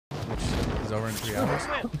which is over in 3 hours.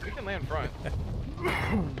 We can land front.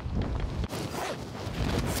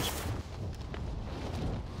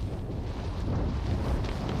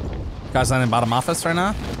 Guys landing bottom office right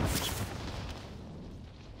now.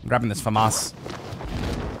 I'm grabbing this FAMAS.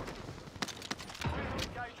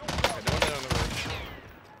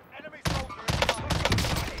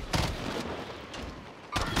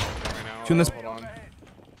 Shooting this. Hold on. I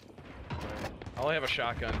only have a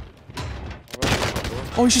shotgun.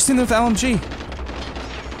 Oh, he's just in there with the LMG.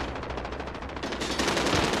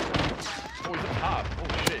 Oh, he's up top. Oh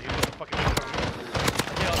shit, he's a fucking shotgun. I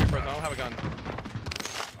can't help you, Frozone. I don't have a gun.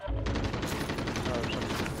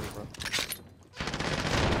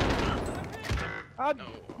 I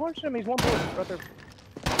punched him. He's one bullet right there.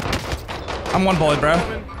 I'm 1 bullet, bro.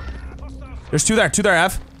 There's 2 there. 2 there,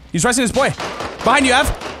 Ev. He's resting his boy. Behind you, Ev.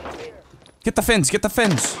 Get the fins. Get the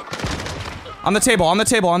fins. On the table. On the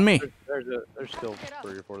table. On me. There's still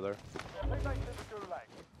 3 or 4 there.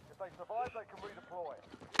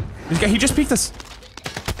 He just peeked us.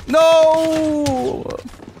 No.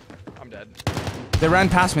 I'm dead. They ran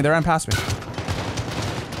past me. They ran past me.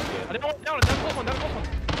 I didn't want down a close one. Down a close one.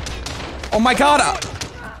 Oh my god. Oh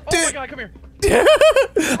my god, come here.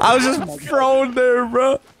 I was just thrown there,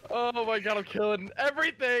 bro. Oh my god, I'm killing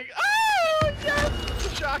everything. Oh, yes! The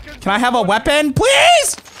shotgun. Can I have a weapon,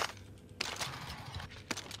 please?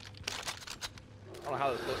 I don't know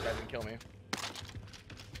how this guy didn't kill me.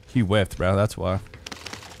 He whiffed, bro. That's why.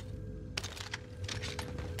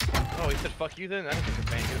 Oh, he said fuck you then? I don't think it's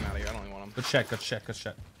bang. Get him out of here. I don't even want him. Good check. Good check. Good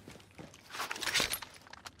check.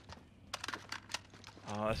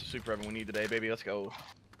 Oh, that's a super weapon we need today, baby. Let's go.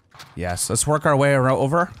 Yes, let's work our way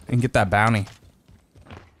over and get that bounty.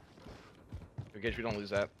 In case we don't lose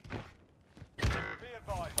that.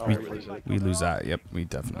 Oh, We lose that. Yep, we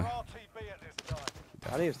definitely.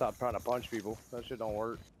 I need to stop trying to punch people. That shit don't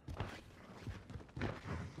work.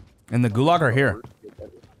 In the gulag or here?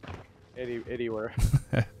 Anywhere.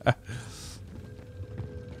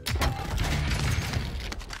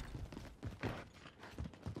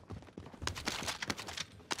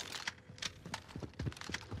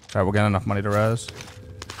 Alright, we'll get enough money to res.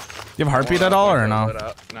 You have a heartbeat at all or no?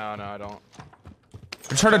 No, I don't.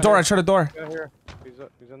 I tried a door. I tried a door. Here. He's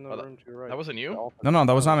in the room to your right. That wasn't you? No,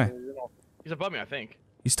 that was not me. He's above me, I think.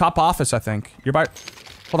 He's top office, I think. You're by.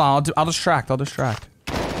 Hold on, I'll distract. I'll distract.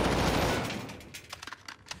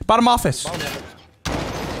 Bottom office.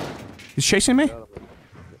 He's chasing me.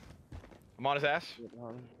 I'm on his ass.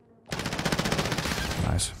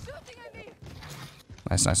 Nice.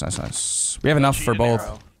 Nice. We have enough for both.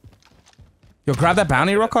 Arrow. Yo, grab that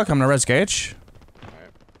bounty real quick. I'm gonna res Gage.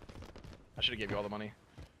 Alright. I should have gave you all the money.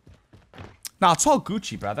 No, it's all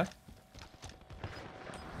Gucci, brother.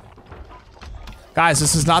 Guys,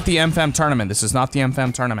 this is not the MFM tournament. This is not the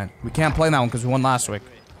MFM tournament. We can't play that one because we won last week.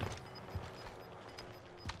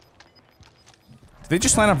 Did they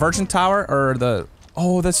just land on Virgin Tower or the...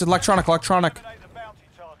 Oh, that's electronic.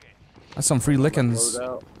 That's some free lickings.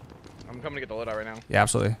 I'm coming to get the loadout right now. Yeah,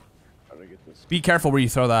 absolutely. Be careful where you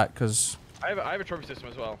throw that, because... I have a trophy system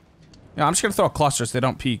as well. Yeah, I'm just gonna throw a cluster so they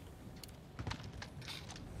don't peek.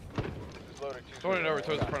 Throwing it over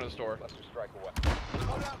towards the front of the store.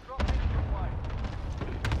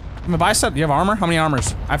 I'm gonna buy a set. Do you have armor? How many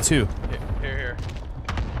armors? I have 2. Here.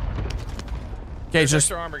 Gage, just...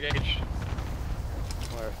 Extra armor, Gage.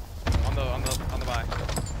 Where? On the buy.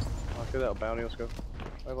 I'll get that bounty. Let's go.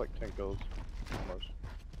 I have like 10 kills. Almost.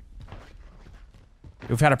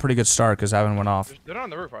 We've had a pretty good start because Evan went off. They're not on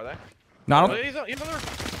the roof, are they? No, I Oh, don't... he's on the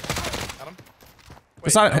roof. Got him. Wait,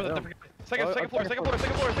 It's not- that was a different... Second floor.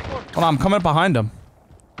 Hold on, I'm coming up behind him.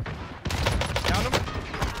 Down him.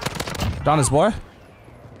 Down his boy.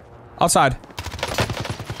 Outside.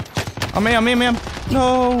 On me.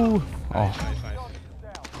 No. Oh, Nice.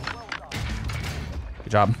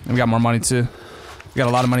 good job. And we got more money too. We got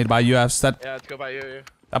a lot of money to buy UFs. Yeah, let's go by you.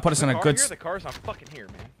 That put us in a good... The car's not fucking here,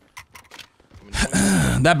 man.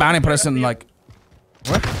 That bounty put us in like...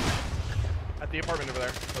 What? At the apartment over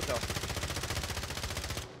there. Hotel.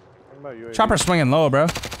 Chopper swinging low, bro.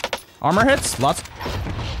 Armor hits? Lots. It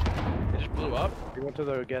just blew up. We went to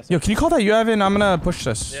the gas. Yo, can you call that UAV in? I'm gonna push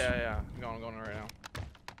this. Yeah. I'm going right now.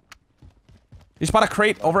 You spot a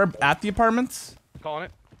crate over at the apartments? Calling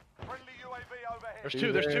it. There's two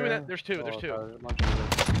in that. There's two.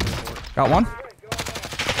 Got one.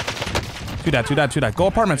 Two dead. Go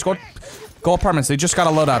apartments. Go apartments. They just got a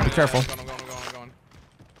loadout. Be careful. I'm going.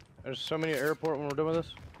 There's so many airport when we're doing this.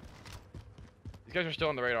 These guys are still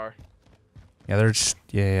on the radar. Yeah, they're just...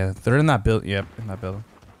 Yeah. They're in that build. Yep, in that building.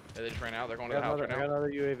 Yeah, they just ran out. They're going to the house right I got now.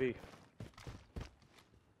 another UAV.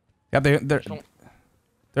 Yeah, they're...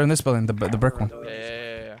 They're in this building, the brick one.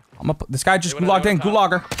 Yeah. I'm up. This guy just gulagged in.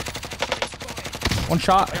 Gulagger. One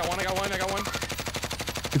shot. I got one.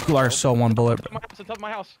 The Gulager's so one bullet. It's on top of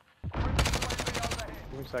my house.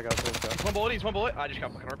 He's one bullet. I just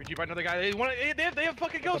got fucking RPG by another guy. They have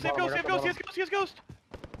fucking ghosts. They have ghost.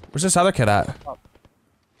 Where's this other kid at?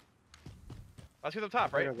 Let's get the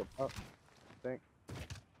top, right?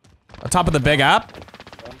 On top of the big app?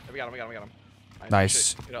 We got him.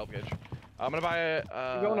 Nice. Good help, Gage. I'm gonna buy a.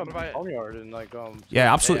 I'm going to boneyard and like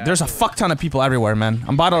Yeah, absolutely. There's a fuck ton of people everywhere, man.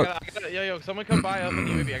 I'm about to. Yo, someone come buy us a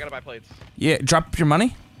UAV. I gotta buy plates. Yeah, drop your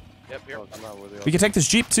money. Yep, here. We can take this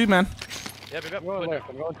Jeep too, man. Yep. I'm going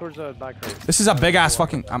towards the buy crate. This is a big ass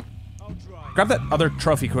fucking. Grab that other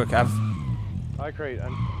trophy quick, Ev. Buy crate.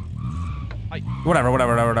 Whatever.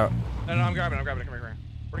 No, I'm grabbing it. Come here.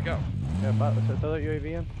 Where'd it go? Yeah, throw that UAV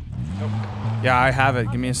in. Nope. Yeah, I have it.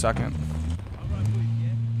 Give me a second.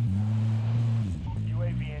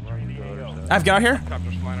 Ev, get out here.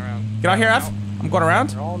 Copters flying around. Get out here, Ev. I'm going around.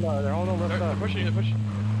 They're all on the left side. Pushing. Got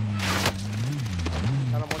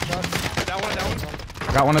him one shot. Down one.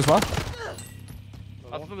 Got one as well.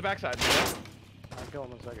 That's on the backside. I'll kill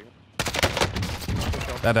him in a second.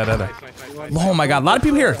 Nice. Oh my god, a lot of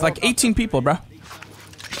people here. Like 18 people, bro.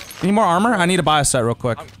 Need more armor? I need to buy a set real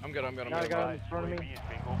quick. I'm good. Got a guy in front of me.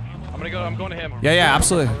 I'm going to him. Yeah,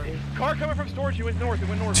 absolutely. Car coming from storage. He went north.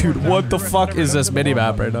 Dude, what the fuck is this mini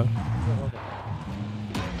map right now?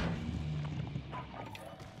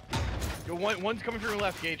 Yo, one's coming from your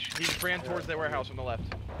left, Gage. He just ran towards that warehouse on the left.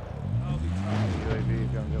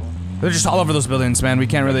 UAV, got one. They're just all over those buildings, man. We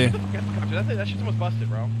can't really. That shit's almost busted,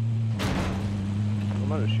 bro. I'm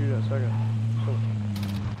gonna shoot in a second.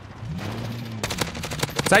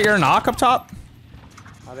 Is that your knock up top?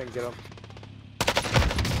 I didn't get him.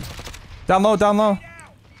 Down low. Give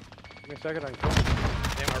me a second, I can kill him.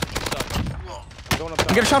 Damn, RPG sucks. I'm going up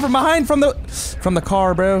top. I get a shot from behind, from the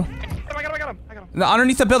car, bro. I got him. No,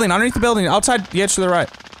 underneath the building, outside the edge to the right.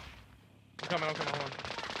 I'm coming, hold on.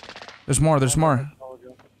 There's more.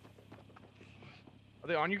 Are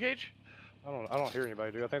they on you, Gage? I don't hear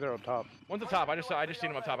anybody, dude. I think they're up top. One's up top. I just seen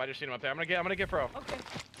him up top. there. I'm gonna get pro. Okay,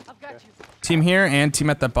 I've got you. Team here and team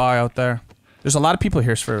at that buy out there. There's a lot of people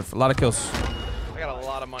here for a lot of kills. I got a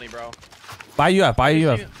lot of money, bro. Buy you up.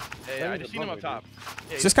 Yeah, I just seen him up top.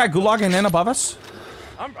 Yeah, Is this guy gulagging in above us?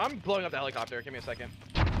 I'm blowing up the helicopter. Give me a second.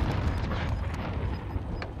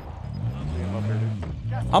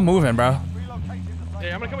 I'm moving, bro.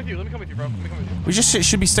 Yeah, I'm gonna come with you. Let me come with you, bro. We just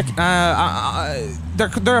should be sticking.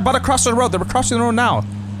 They're about to cross the road. They're crossing the road now.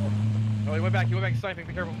 Oh, he went back sniping.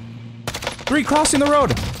 Be careful. 3 crossing the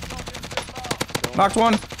road. Knocked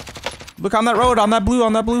one. Look on that road, on that blue.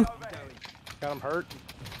 Got him hurt.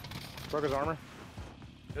 Broke his armor.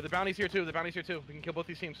 Yeah, the bounty's here too. We can kill both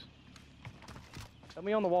these teams. Help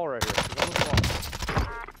me on the wall right here. He's on the wall.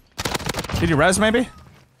 Did you res maybe?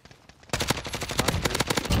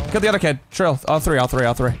 Kill the other kid. Sure, all three.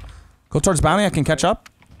 Go towards bounty, I can catch up.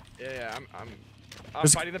 Yeah, I'm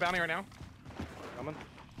fighting the bounty right now. Coming.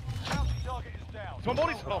 He's one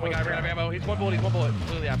bullet. Oh my god, I ran out of ammo. He's one bullet.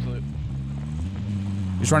 Literally absolute.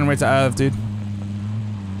 He's running right to Ev, dude.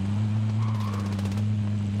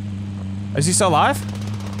 Is he still alive?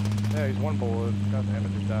 Yeah, he's one bullet. God damn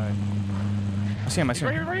it, just died. I see him. Right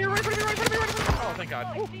here. Oh, thank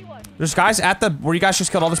god. There's guys at the where you guys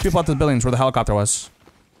just killed all those people at the buildings where the helicopter was.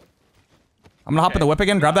 I'm gonna hop in the whip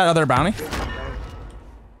again, grab that other bounty.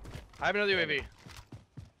 I have another UAV.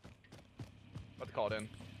 About to call it in.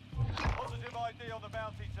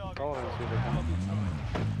 Call in and see if they come.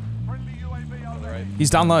 Right. He's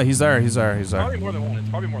down low, he's there. Probably more than one. It's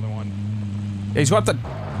probably more than one. Yeah, he's going up the.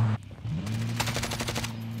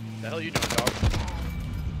 The hell are you doing, dog?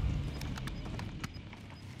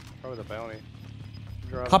 Probably the bounty.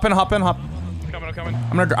 Hop in. I'm coming.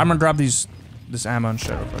 I'm gonna grab this ammo and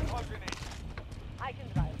shit real quick.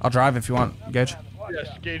 I'll drive if you want, Gage.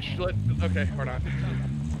 Yes, Gage. Okay, or not.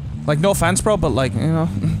 Like, no offense, bro, but like, you know.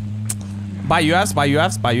 Buy UFs.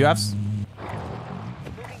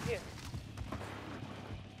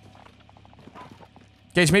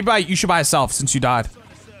 Gage, maybe you should buy a self since you died.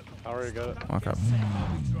 I already got it. Okay.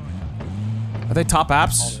 Are they top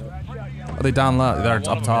apps? Are they down low? They're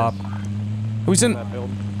up top. Oh, he's in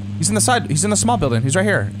the side. He's in the small building. He's right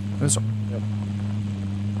here.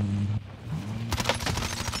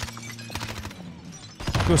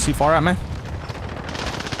 Go C4 at me.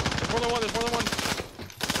 There's more than one.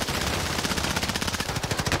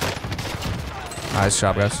 Nice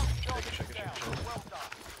job, guys.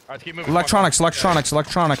 Alright, keep moving. Electronics. Get out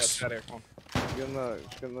here, come on. Get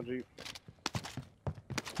in the Jeep.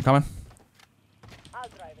 I'm coming. I'll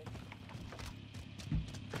drive it.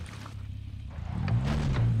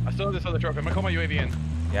 I still have this other trophy. I'm gonna call my UAV in.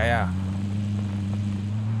 Yeah.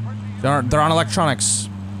 They're on electronics.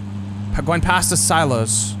 Going past the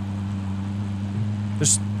silos.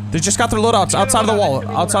 They just got their loadouts outside of the wall.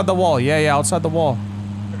 Outside the wall. Yeah, outside the wall.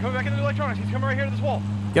 They're coming back into the electronics. He's coming right here to this wall.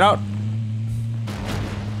 Get out.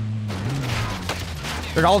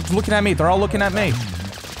 They're all looking at me. They're all looking at me.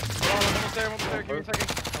 Hold on, I'm almost there. Give me a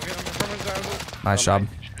second. Nice job.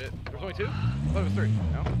 Shit. There's only 2? I thought it was 3.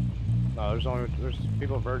 No? No, there's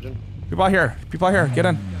people at Virgin. People out here. People out here. Get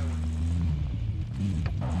in.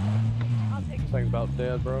 This thing's about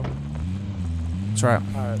dead, bro. That's right.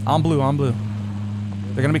 Alright. On blue. On blue.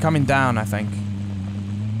 They're gonna be coming down, I think.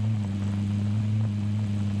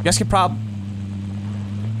 You guys can I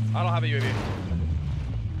don't have a UAV.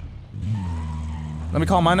 Let me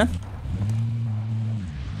call mine in.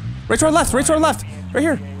 Right to our left. Right to our left. Right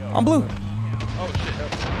here. On blue. Oh shit.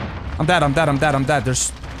 I'm dead.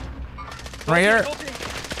 There's right here.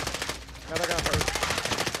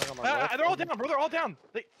 They're all down, bro. They're all down.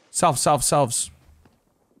 Selves. Setting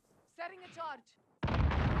a charge.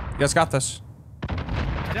 You guys got this.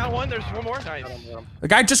 Down one. There's one more. Nice. The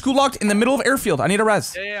guy just gulagged in the middle of airfield. I need a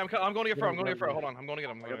res. Yeah. I'm going to get Fro. Hold on. I'm going to get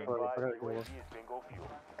him.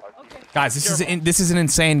 Guys, this is an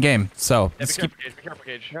insane game. So Yeah, let's be careful,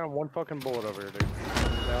 Cage. I got one fucking bullet over here, dude.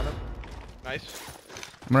 Down it. Nice.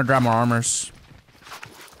 I'm gonna grab more armors.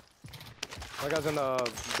 That guy's in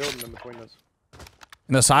the building in between us.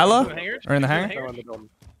 In the silo? In the hangars? Or in the In the hangar? No, in the building.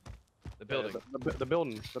 The building. The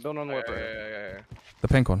building. The building on the left right here. Yeah. The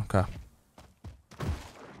pink one. Okay.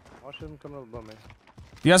 Watch him come over me.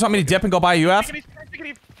 You guys want me to dip and go buy a UF?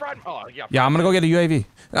 Oh, yeah. Yeah, I'm gonna go get a UAV.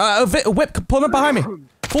 Whip, pull up behind me.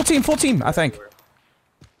 Full team, I think.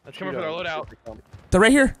 Let's come in for their loadout. They're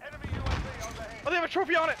right here. Oh, they have a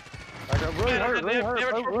trophy on it. I got really hurt. They have a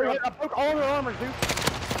trophy on it. I broke all their armors, dude.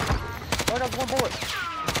 I got one bullet.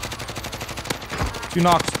 2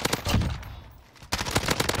 knocks.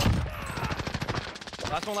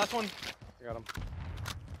 Last one. I got him.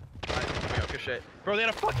 Nice. Good shit. Bro, they had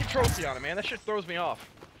a fucking trophy on it, man. That shit throws me off.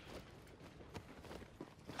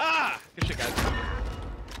 Ah! Good shit, guys.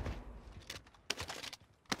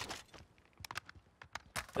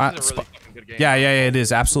 This is a really fucking good game. Yeah, it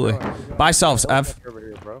is, absolutely. Buy selves, Ev. Over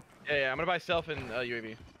here, bro. Yeah, I'm gonna buy self and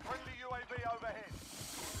UAV.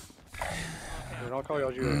 Dude, I'll call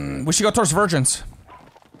y'all UAV. We should go towards Virgins.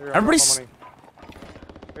 Here, Everybody's-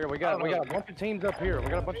 Here, we got a bunch of teams up here. We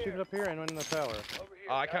got a bunch of teams up here and one in the tower.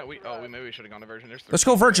 Maybe we should have gone to Virgin. Let's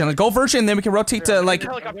go Virgin. Let's go Virgin, then we can rotate to, like...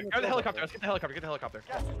 Grab the helicopter. Let's get the helicopter.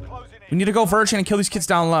 We need to go Virgin and kill these kids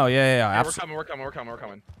down low. Yeah, absolutely. We're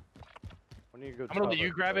coming. When you go I'm gonna let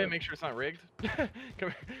you grab it, make sure it's not rigged. Come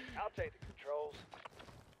here. I'll take the controls.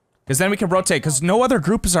 Because then we can rotate, because no other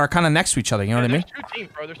groups are kind of next to each other, you know what I mean? There's 2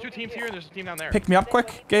 teams, bro. There's 2 teams here and there's a team down there. Pick me up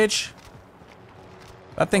quick, Gage.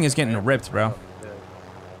 That thing is getting ripped, bro.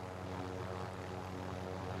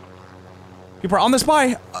 People are on this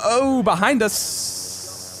buy. Oh, behind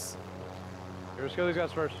us. Here, let's kill these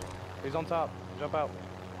guys first. He's on top. Jump out.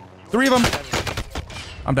 3 of them.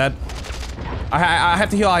 I'm dead. I have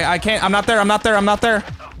to heal. I can't. I'm not there. On me.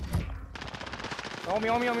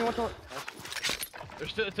 One short.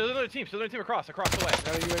 There's still another team. Across the way.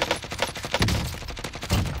 Got a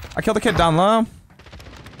UAV. I killed the kid down low.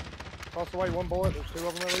 Across the way, 1 bullet. There's 2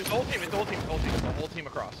 of them at least. The whole team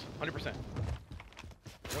across. 100%.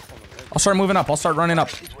 I'll start moving up. I'll start running up.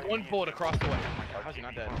 1 bullet across the way. Oh my god, how's he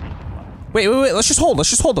not dead? Wait. Let's just hold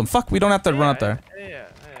them. Fuck, we don't have to run up there. Yeah.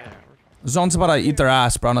 Zone's about to eat their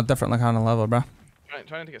ass, bro, on a different kind of level, bro.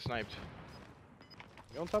 Trying to get sniped.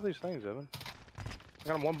 You're on top of these things, Evan. I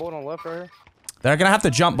got 1 bullet on the left right here. They're gonna have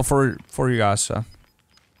to jump before you guys, so.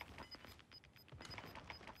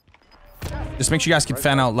 Just make sure you guys keep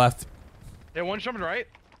fan out left. Yeah, one's jumping right.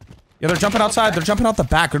 Yeah, they're jumping outside. They're jumping out the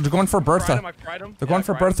back. They're going for Bertha. I fried him. They're going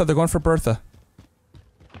for Bertha.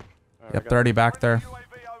 Yep, they're already back there. And we're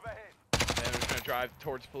just gonna drive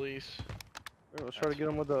towards police. Here, let's try to get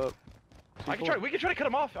him with the... We can try to cut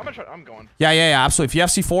him off. I'm going. Yeah, absolutely. If you have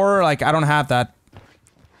C4, like, I don't have that.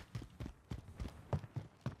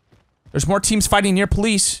 There's more teams fighting near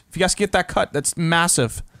police. If you guys get that cut, that's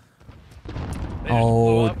massive.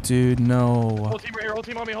 Oh, dude, no. Whole team right here. Whole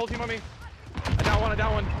team on me. I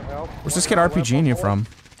down one. Where's this kid RPGing you from?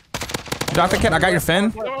 You got the kid? I got your fin?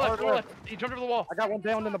 Go left. He jumped over the wall. I got one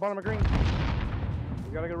down in the bottom of green.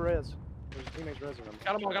 We gotta go res. There's teammates resing him.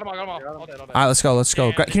 Got them all. All dead. Alright, let's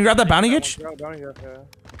go. Can you grab that bounty gauge? Down here, yeah.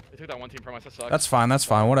 They took that one team from us. That sucks. That's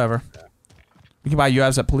fine. Whatever. We can buy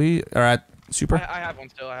UAVs at police or at super. I have one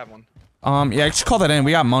still. Yeah, just call that in.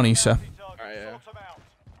 We got money, so. Alright, yeah.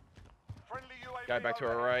 Guy back to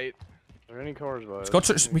our right. there any cars by Let's go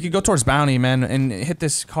we could go towards Bounty, man, and hit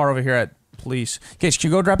this car over here at police. Gage, can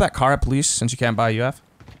you go grab that car at police since you can't buy a UF?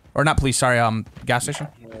 Or not police, sorry, gas station.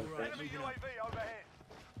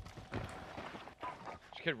 This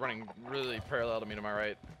kid running really parallel to me to my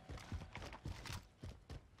right.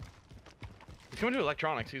 He's coming to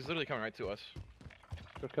electronics. He's literally coming right to us.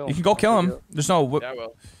 You can go kill him. There's no. Yeah,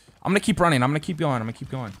 well. I'm gonna keep running. I'm gonna keep going. I'm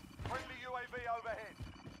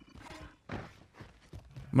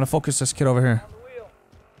gonna focus this kid over here.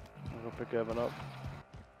 I'm gonna pick Evan up.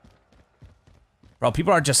 Bro,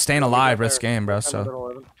 people are just staying alive this game, bro.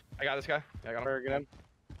 So. I got this guy. Yeah, I got him. Get him.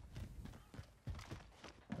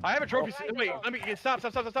 I have a trophy. Wait, let me stop.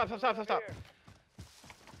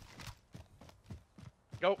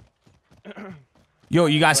 Go. Yo,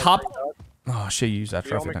 you guys hop. Oh shit, you use that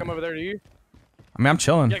You want trophy. me to come over there to you? I mean, I'm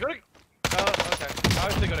chilling. Yeah, go to. Oh, okay. I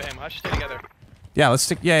was gonna go to him. I should stay together. Yeah, let's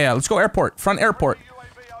stick. Yeah, let's go airport. Front airport.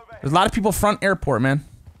 There's a lot of people front airport, man.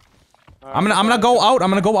 I'm gonna go out. I'm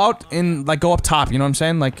gonna go out and like go up top. You know what I'm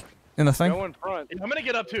saying? Like in the thing. Go in front. I'm gonna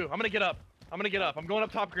get up too. I'm gonna get up. I'm going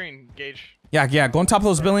up top green, Gage. Yeah. Go on top of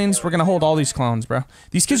those buildings. We're gonna hold all these clowns, bro.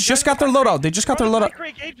 These kids just got their loadout. They just got their loadout.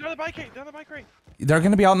 Gage, down the bike crate. They're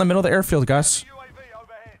gonna be out in the middle of the airfield, guys.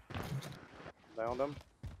 Downed him.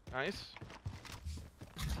 Nice.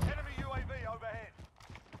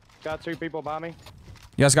 Got 2 people by me.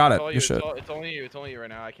 You guys got it. It's You should. It's only you. It's only you right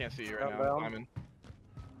now. I can't see you right now. Down. Simon.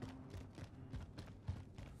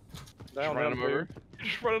 Down Just running him over.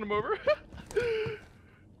 Just running him over.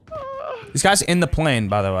 These guys in the plane,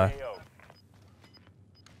 by the way.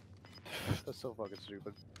 That's so fucking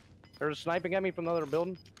stupid. They're sniping at me from the other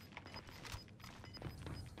building.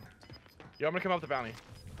 Yo, I'm gonna come up the bounty.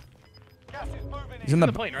 He's in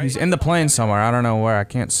the plane, right? He's in the plane somewhere. I don't know where. I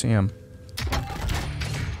can't see him.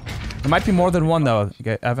 There might be more than one though.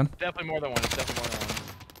 Okay, Evan. Definitely more than one. It's definitely more than one.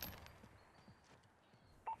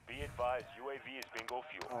 Be advised, UAV is bingo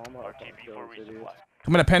fuel. I'm not RTB for resupply.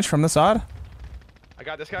 I'm gonna pinch from the side. I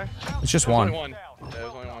got this guy. It's just There's one. only one. Yeah,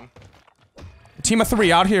 there's only one. Team of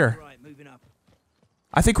 3 out here.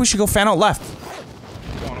 I think we should go fan out left.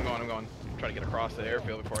 I'm going. Try to get across the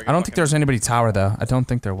airfield before I get I don't think there's anybody tower though. I don't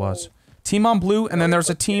think there was. Team on blue, and then there's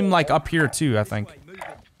a team like up here too. I think.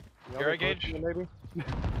 You're right, Gage? Maybe.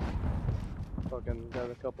 Fucking got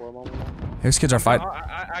a couple of them. These kids are fighting.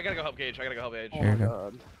 I gotta go help Gage. Here you Oh go.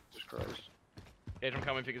 God. Jesus Christ. Gage, I'm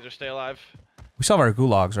coming if you can just stay alive. We still have our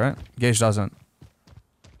gulags, right? Gage doesn't.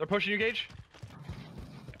 They're pushing you, Gage.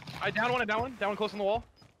 I down one close on the wall.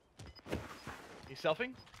 He's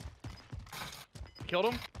selfing. Killed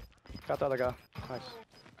him. Got the other guy. Nice.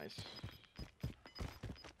 Nice.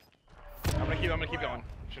 I'm gonna keep going.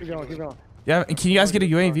 Keep going. Yeah, and can you guys get a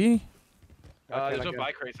UAV? There's no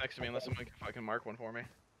bike race next to me unless someone can fucking mark one for me.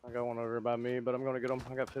 I got one over by me, but I'm gonna get them.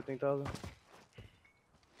 I got 15,000.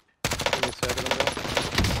 Give me a second.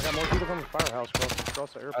 I got more people from the firehouse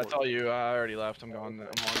across the airport. That's all you. I already left. I'm going down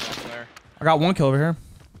from there. I got one kill over here.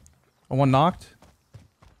 One knocked.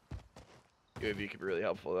 UAV could be really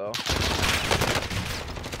helpful though.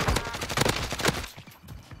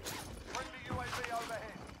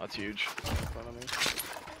 That's huge.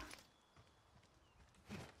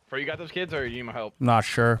 Bro, you got those kids or you need my help? Not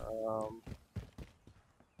sure.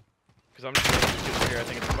 Because I'm just going to kids here. I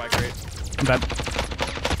think it's a bike rate. I'm dead.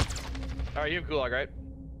 Alright, you have gulag, right?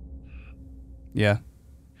 Yeah.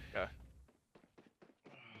 Yeah.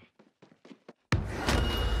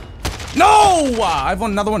 No! I have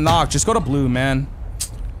another one knocked. Just go to blue, man.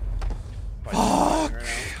 Fuck.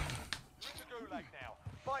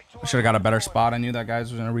 I should have got a better spot. I knew that guy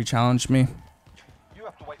was gonna re-challenge me. You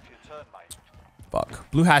have to wait for your turn, mate.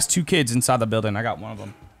 Fuck. Blue has 2 kids inside the building. I got one of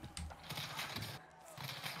them.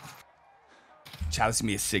 Chad, this is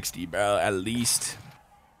gonna be a 60, bro. At least.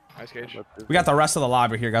 Nice, Gage. We got the rest of the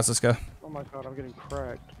lobby here, guys. Let's go. Oh my God, I'm getting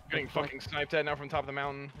cracked. Getting fucking sniped at now from the top of the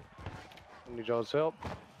mountain. I need y'all's help.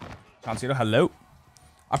 John Cena, hello.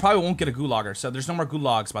 I probably won't get a gulager, so there's no more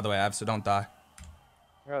gulags, by the way, Ev, so don't die.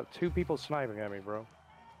 I got 2 people sniping at me, bro.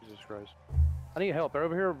 Jesus Christ. I need help. They're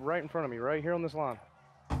over here right in front of me, right here on this line.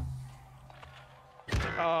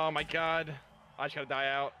 Oh my God. I just gotta die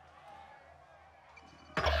out.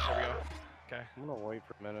 There we go. Okay. I'm gonna wait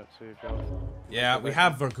for a minute, see if y'all... Yeah, we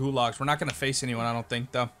have our gulags. We're not gonna face anyone, I don't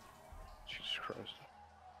think, though. Jesus Christ.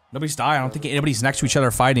 Nobody's dying. I don't think anybody's next to each other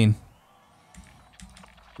fighting.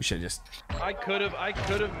 We should just... I could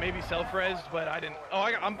have maybe self-resed, but I didn't. Oh,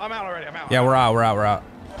 I'm out already. I'm out. Yeah, we're out.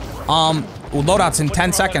 Well, loadout's in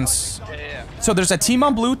 10 seconds. Yeah. So there's a team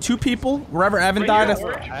on blue, 2 people. Wherever Evan died.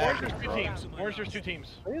 Orange, there's 2 teams. Orange, there's 2 teams.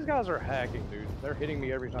 These guys are hacking, dude. They're hitting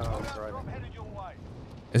me every time I'm driving.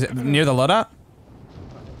 Is it near the loadout?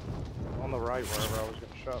 On right wherever I was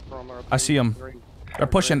getting shot from. I see them. They're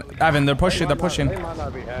pushing, Evan. They're pushing. They're pushing. They might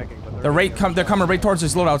not be hacking, but They're coming right towards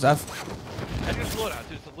this loadouts, Ev. I just loadout,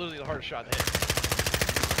 dude. It's literally the hardest shot to hit.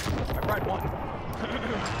 I fried one.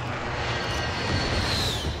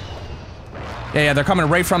 Yeah, they're coming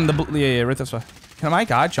right from the. Yeah, right this way. Can my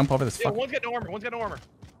guy jump over this? Yeah, Fuck. one's got no armor. One's got no armor.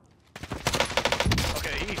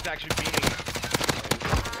 Okay, he needs to actually beat me.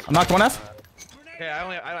 I'm knocked one, F. Okay,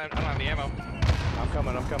 I don't have the ammo. I'm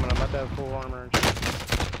coming. I'm about to have full armor and shit.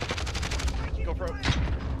 Go for it.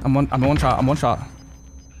 I'm one shot. I'm one shot.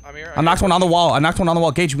 I'm here. I knocked one on the wall. I knocked one on the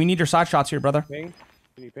wall. Gage, we need your side shots here, brother. Ping?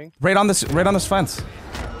 Can you ping? Right on this fence.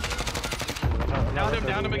 Down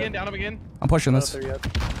him again, down him again. I'm pushing Not this. up there yet.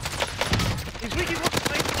 He's weak,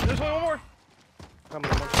 There's one more.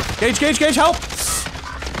 Coming. Gage, help!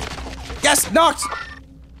 Yes, knocked!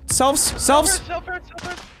 Selves. Self-hurt.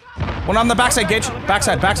 One on the backside, Gage.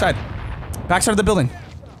 Backside. Backside of the building.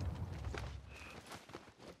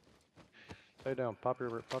 Stay down. Pop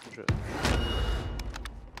your shit.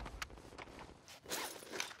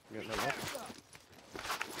 Getting it up.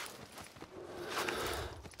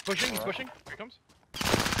 Pushing, he's pushing. Here he comes.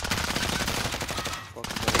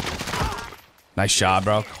 Nice shot,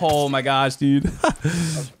 bro. Oh my gosh, dude.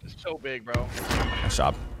 It's so big, bro. Nice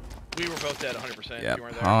job. We were both dead 100%. Yeah, You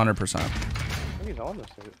weren't there. 100%. I think he's on this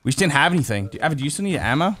dude. We just didn't have anything. Evan, do you still need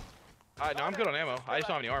ammo? No, I'm good on ammo. I just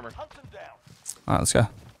don't have any armor. Hunt them down. Alright, let's go.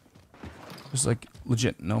 There's like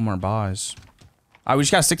legit no more buys. Alright, we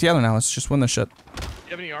just gotta stick together now. Let's just win this shit. Do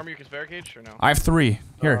you have any armor you can spare, Cage, or no? I have 3.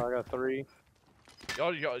 Here. I got 3.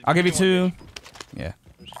 I'll give you 2. Yeah.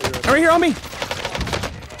 There's 2 right Right here on me!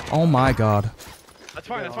 Oh my god. That's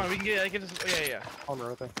fine, that's fine. We can get this. Yeah. armor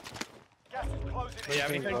right there. Gas is closing in. Do you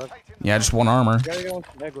have anything? Bud. Yeah, just 1 armor. Gotta go on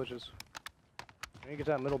some negligence. I need to get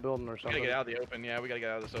that middle building or We something. gotta get out of the open. Yeah, we gotta get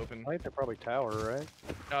out of this open. I think they're probably tower, right?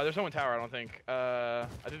 No, there's no one tower, I don't think. I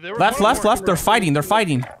think there were Left. They're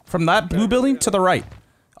fighting. From that blue building to the right.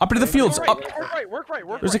 Up into the fields. Up. Work right.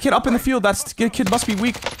 There's a kid up in the field. That kid must be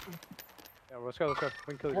weak. Yeah, let's go. We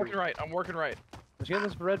can kill Working right. I'm working right. Let's get in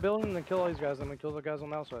this red building and then kill all these guys, and then kill the guys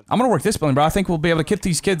on the outside. I'm gonna work this building, bro. I think we'll be able to get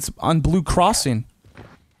these kids on blue crossing.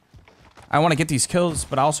 I want to get these kills,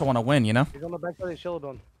 but I also want to win, you know? He's on the back side of the shallow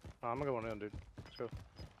building. Oh, I'm gonna go in, dude. Let's go.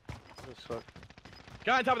 This sucks.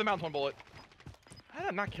 Guy on top of the mountain, 1 bullet. How did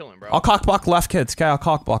I not kill him, bro? I'll cockblock left kids. Okay, I'll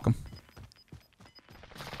cockblock them.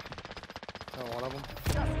 Oh, one of them.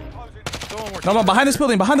 No, behind this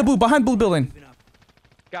building. Behind blue building.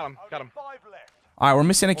 Got him. 5 left. Alright, we're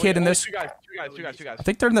missing a kid in this. Two guys. I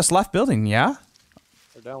think they're in this left building, yeah?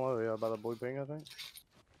 They're down low, yeah, by the blue ping, I think.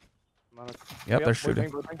 Yep, they're blue shooting.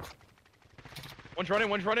 ping, blue ping. One's running.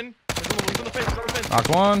 He's on the fence. He's on the fence. Knock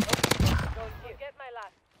 1. You get my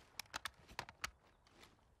last.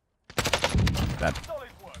 That.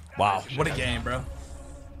 Wow, what a game, bro.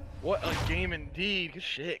 What a game indeed. Good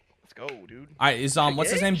shit. Let's go, dude. Alright, is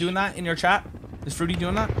what's his name doing that in your chat? Is Fruity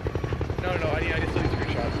doing that? No. I just took a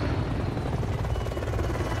screenshot.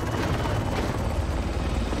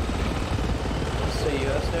 See,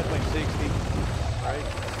 that's definitely 60, right?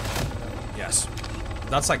 Yes.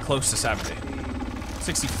 That's like close to 70.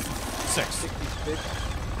 66. 66.